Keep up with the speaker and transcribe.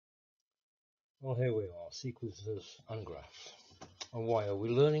Well, here we are, sequences and graphs. And why are we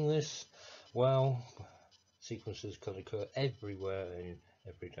learning this? Well, sequences can occur everywhere in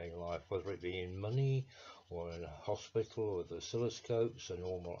everyday life, whether it be in money or in a hospital or with oscilloscopes, a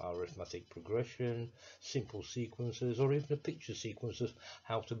normal arithmetic progression, simple sequences, or even a picture sequence of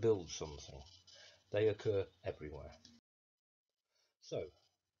how to build something. They occur everywhere. So,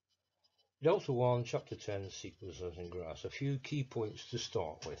 Delta 1, Chapter 10, Sequences and Graphs. A few key points to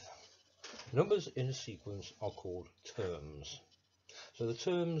start with. Numbers in a sequence are called terms. So the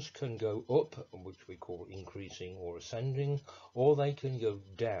terms can go up, which we call increasing or ascending, or they can go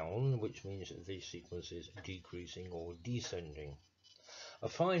down, which means that the sequence is decreasing or descending. A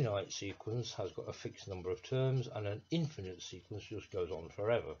finite sequence has got a fixed number of terms, and an infinite sequence just goes on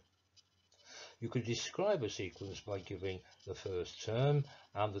forever. You could describe a sequence by giving the first term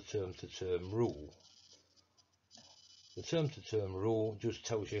and the term-to-term rule. The term-to-term rule just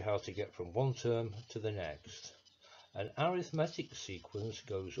tells you how to get from one term to the next. An arithmetic sequence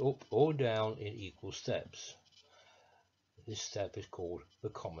goes up or down in equal steps. This step is called the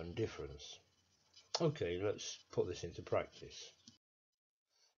common difference. Okay, let's put this into practice.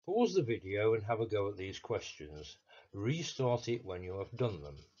 Pause the video and have a go at these questions. Restart it when you have done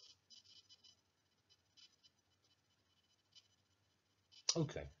them.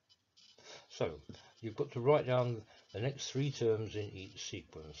 Okay, so you've got to write down the next three terms in each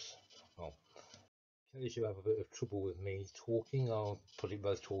sequence. Well, in case you have a bit of trouble with me talking, I'll put it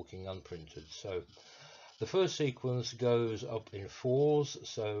both talking and printed. So the first sequence goes up in fours,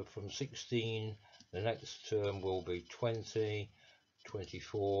 so from 16 the next term will be 20,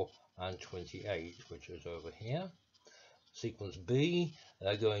 24 and 28, which is over here. Sequence B,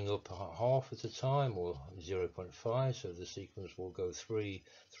 they're going up half at a time, or 0.5, so the sequence will go 3,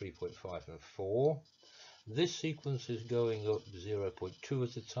 3.5 and 4. This sequence is going up 0.2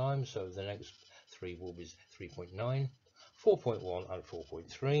 at a time, so the next three will be 3.9, 4.1 and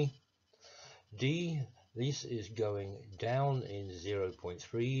 4.3. D, this is going down in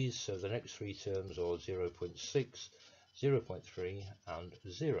 0.3s, so the next three terms are 0.6, 0.3 and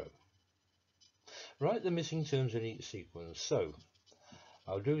 0. Write the missing terms in each sequence. So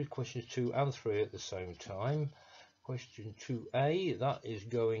I'll do questions 2 and 3 at the same time. Question 2A, that is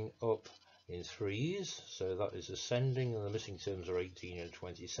going up in 3s, so that is ascending, and the missing terms are 18 and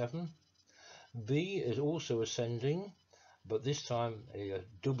 27. B is also ascending, but this time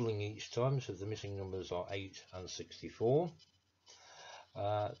doubling each time, so the missing numbers are 8 and 64.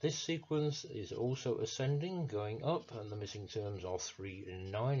 This sequence is also ascending, going up, and the missing terms are 3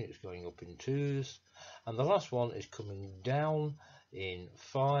 and 9. It's going up in 2s. And the last one is coming down in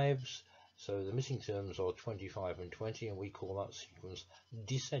 5s, so the missing terms are 25 and 20, and we call that sequence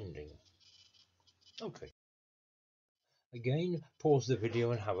descending. Okay. Again, pause the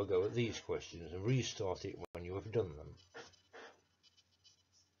video and have a go at these questions and restart it when you have done them.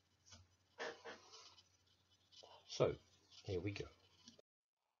 So, here we go.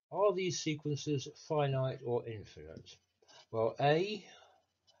 Are these sequences finite or infinite? Well, A,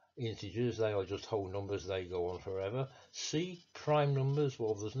 integers, they are just whole numbers, they go on forever. C, prime numbers,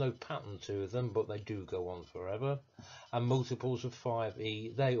 well, there's no pattern to them, but they do go on forever. And multiples of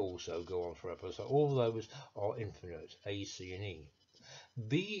 5e, they also go on forever. So all those are infinite, A, C, and E.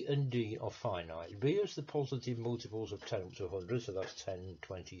 B and D are finite. B is the positive multiples of 10 up to 100, so that's 10,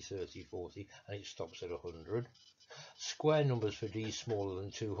 20, 30, 40, and it stops at 100. Square numbers for D smaller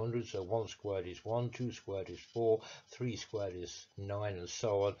than 200, so 1 squared is 1, 2 squared is 4, 3 squared is 9, and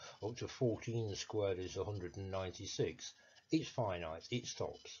so on, up to 14 squared is 196. It's finite, it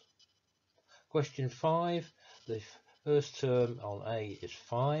stops. Question 5, the first term on A is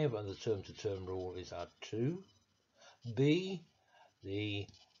 5, and the term-to-term rule is add 2. B, the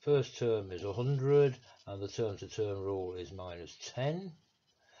first term is 100, and the term-to-term rule is minus 10.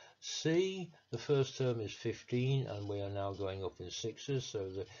 C, the first term is 15, and we are now going up in sixes, so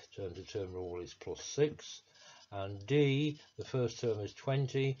the term-to-term rule is plus 6. And D, the first term is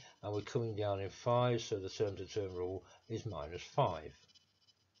 20, and we're coming down in 5, so the term-to-term rule is minus 5.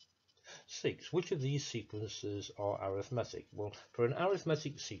 6. Which of these sequences are arithmetic? Well, for an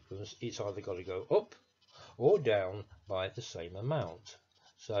arithmetic sequence, it's either got to go up or down by the same amount.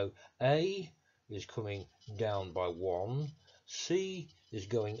 So A is coming down by 1, C is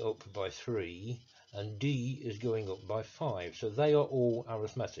going up by 3, and D is going up by 5. So they are all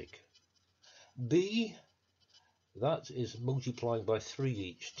arithmetic. B, that is multiplying by 3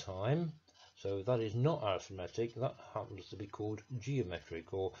 each time. So that is not arithmetic, that happens to be called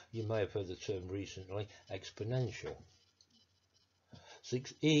geometric, or you may have heard the term recently, exponential.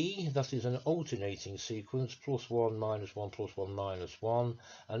 6e, that is an alternating sequence, +1, -1, +1, -1.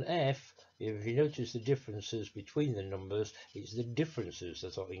 And f, if you notice the differences between the numbers, it's the differences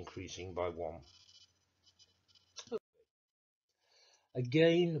that are increasing by 1.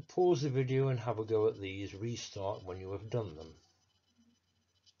 Again, pause the video and have a go at these. Restart when you have done them.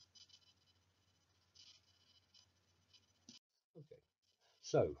 Okay.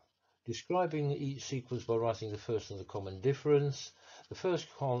 So, describing each sequence by writing the first and the common difference. The first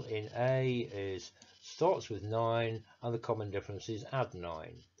one in A is starts with 9 and the common difference is add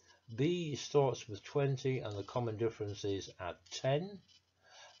 9. B starts with 20 and the common difference is add 10.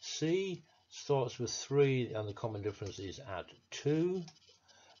 C starts with 3 and the common difference is add 2.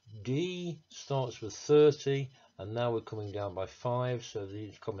 D starts with 30 and now we're coming down by 5, so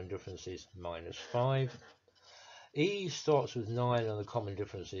the common difference is -5. E starts with 9 and the common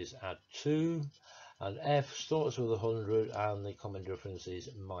difference is add 2. And F starts with 100 and the common difference is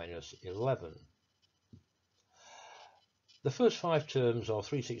 -11. The first 5 terms are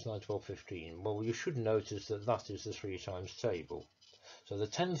 3, 6, 9, 12, 15. Well, you should notice that that is the 3 times table. So the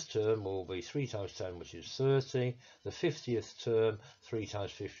 10th term will be 3 times 10, which is 30. The 50th term, 3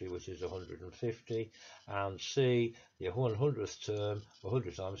 times 50, which is 150. And C, the 100th term,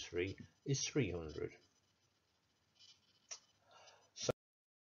 100 times 3 is 300. So,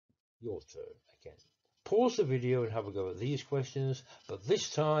 your turn again. Pause the video and have a go at these questions, but this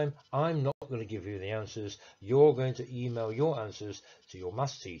time I'm not going to give you the answers. You're going to email your answers to your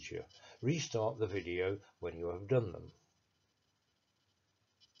maths teacher. Restart the video when you have done them.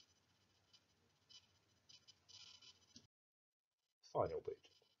 Final bit.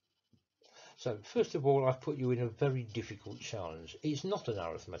 So first of all, I've put you in a very difficult challenge. It's not an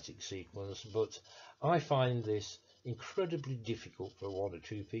arithmetic sequence, but I find this incredibly difficult for 1 or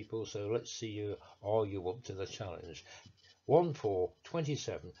 2 people, so let's see you, are you up to the challenge. 1, 4,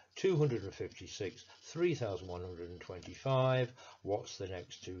 27, 256, 3125. What's the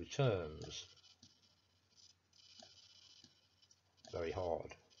next 2 terms? Very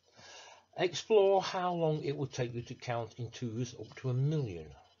hard. Explore how long it will take you to count in 2s up to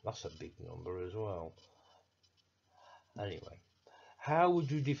 1,000,000. That's a big number as well. Anyway, how would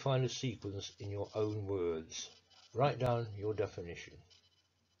you define a sequence in your own words? Write down your definition.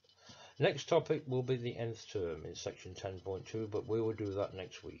 Next topic will be the nth term in section 10.2, but we will do that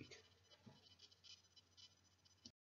next week.